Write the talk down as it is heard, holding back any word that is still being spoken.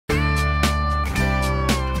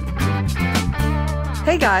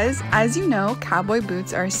Hey guys, as you know, cowboy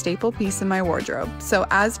boots are a staple piece in my wardrobe. So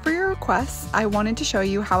as for your requests, I wanted to show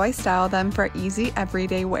you how I style them for easy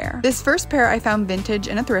everyday wear. This first pair I found vintage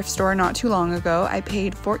in a thrift store not too long ago. I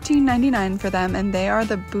paid $14.99 for them and they are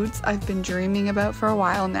the boots I've been dreaming about for a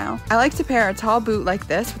while now. I like to pair a tall boot like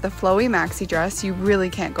this with a flowy maxi dress. You really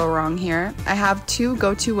can't go wrong here. I have two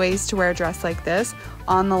go-to ways to wear a dress like this.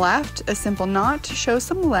 On the left, a simple knot to show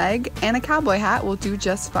some leg, and a cowboy hat will do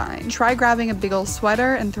just fine. Try grabbing a big old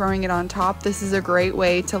sweater and throwing it on top. This is a great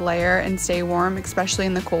way to layer and stay warm, especially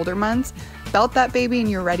in the colder months. Belt that baby and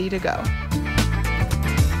you're ready to go.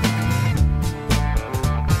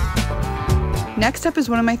 Next up is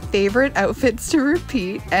one of my favorite outfits to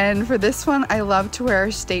repeat, and for this one I love to wear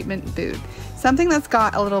a statement boot. Something that's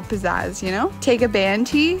got a little pizzazz, you know? Take a band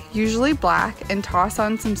tee, usually black, and toss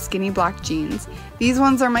on some skinny black jeans. These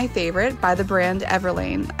ones are my favorite, by the brand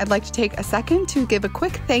Everlane. I'd like to take a second to give a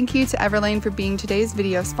quick thank you to Everlane for being today's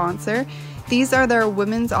video sponsor. These are their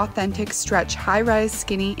women's authentic stretch high-rise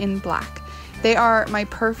skinny in black. They are my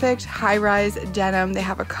perfect high-rise denim. They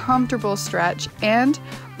have a comfortable stretch, and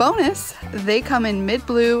bonus, they come in mid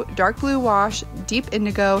blue, dark blue wash, deep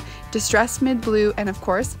indigo, distressed mid blue, and of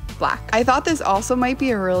course, black. I thought this also might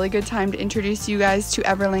be a really good time to introduce you guys to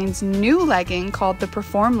Everlane's new legging called the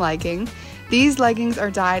Perform Legging. These leggings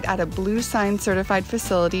are dyed at a Blue Sign certified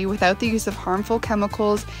facility without the use of harmful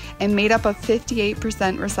chemicals and made up of 58%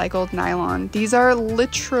 recycled nylon. These are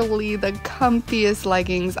literally the comfiest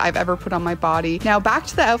leggings I've ever put on my body. Now back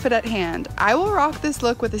to the outfit at hand. I will rock this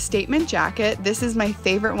look with a statement jacket. This is my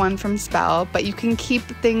favorite one from Spell, but you can keep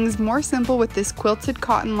things more simple with this quilted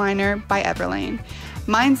cotton liner by Everlane.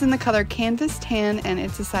 Mine's in the color Canvas Tan and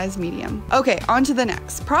it's a size medium. Okay, on to the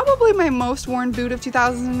next. Probably my most worn boot of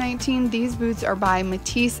 2019. These boots are by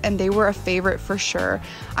Matisse and they were a favorite for sure.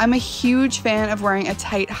 I'm a huge fan of wearing a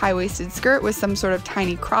tight high-waisted skirt with some sort of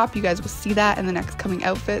tiny crop. You guys will see that in the next coming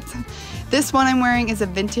outfits. This one I'm wearing is a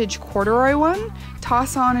vintage corduroy one.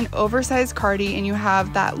 Toss on an oversized cardi and you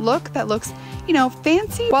have that look that looks, you know,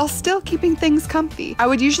 fancy while still keeping things comfy. I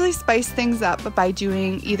would usually spice things up by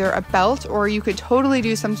doing either a belt or you could totally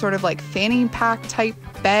do some sort of like fanny pack type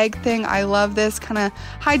bag thing. I love this, kind of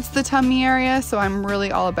hides the tummy area, so I'm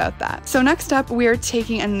really all about that. So next up, we are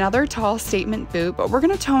taking another tall statement boot, but we're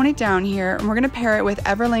going to tone it down here and we're going to pair it with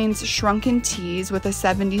Everlane's Shrunken tees with a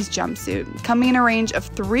 70s jumpsuit. Coming in a range of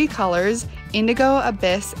 3 colors, indigo,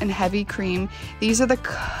 abyss, and heavy cream. These are the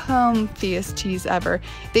comfiest tees ever.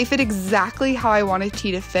 They fit exactly how I want a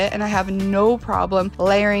tee to fit and I have no problem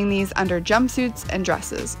layering these under jumpsuits and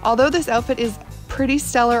dresses. Although this outfit is pretty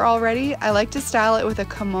stellar already, I like to style it with a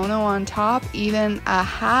kimono on top, even a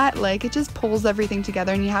hat. Like, it just pulls everything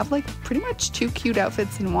together and you have like pretty much 2 cute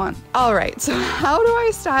outfits in one. Alright, so how do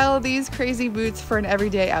I style these crazy boots for an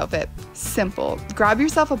everyday outfit? Simple. Grab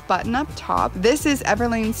yourself a button-up top. This is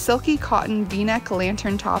Everlane's silky cotton v-neck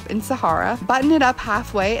lantern top in Sahara. Button it up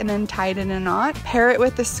halfway and then tie it in a knot. Pair it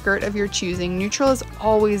with the skirt of your choosing. Neutral is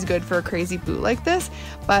always good for a crazy boot like this,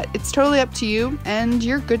 but it's totally up to you and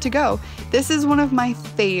you're good to go. This is one of my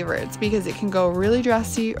favorites because it can go really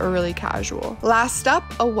dressy or really casual. Last up,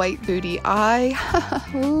 a white bootie. I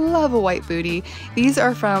love a white bootie. These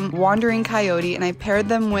are from Wandering Coyote and I paired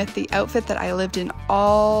them with the outfit that I lived in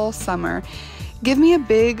all summer. Give me a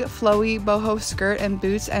big flowy boho skirt and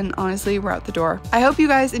boots and honestly we're out the door. I hope you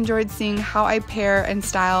guys enjoyed seeing how I pair and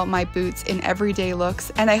style my boots in everyday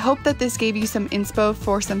looks and I hope that this gave you some inspo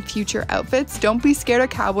for some future outfits. Don't be scared of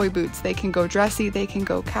cowboy boots. They can go dressy, they can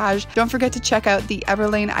go cash. Don't forget to check out the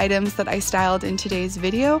Everlane items that I styled in today's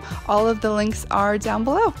video. All of the links are down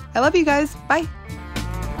below. I love you guys. Bye!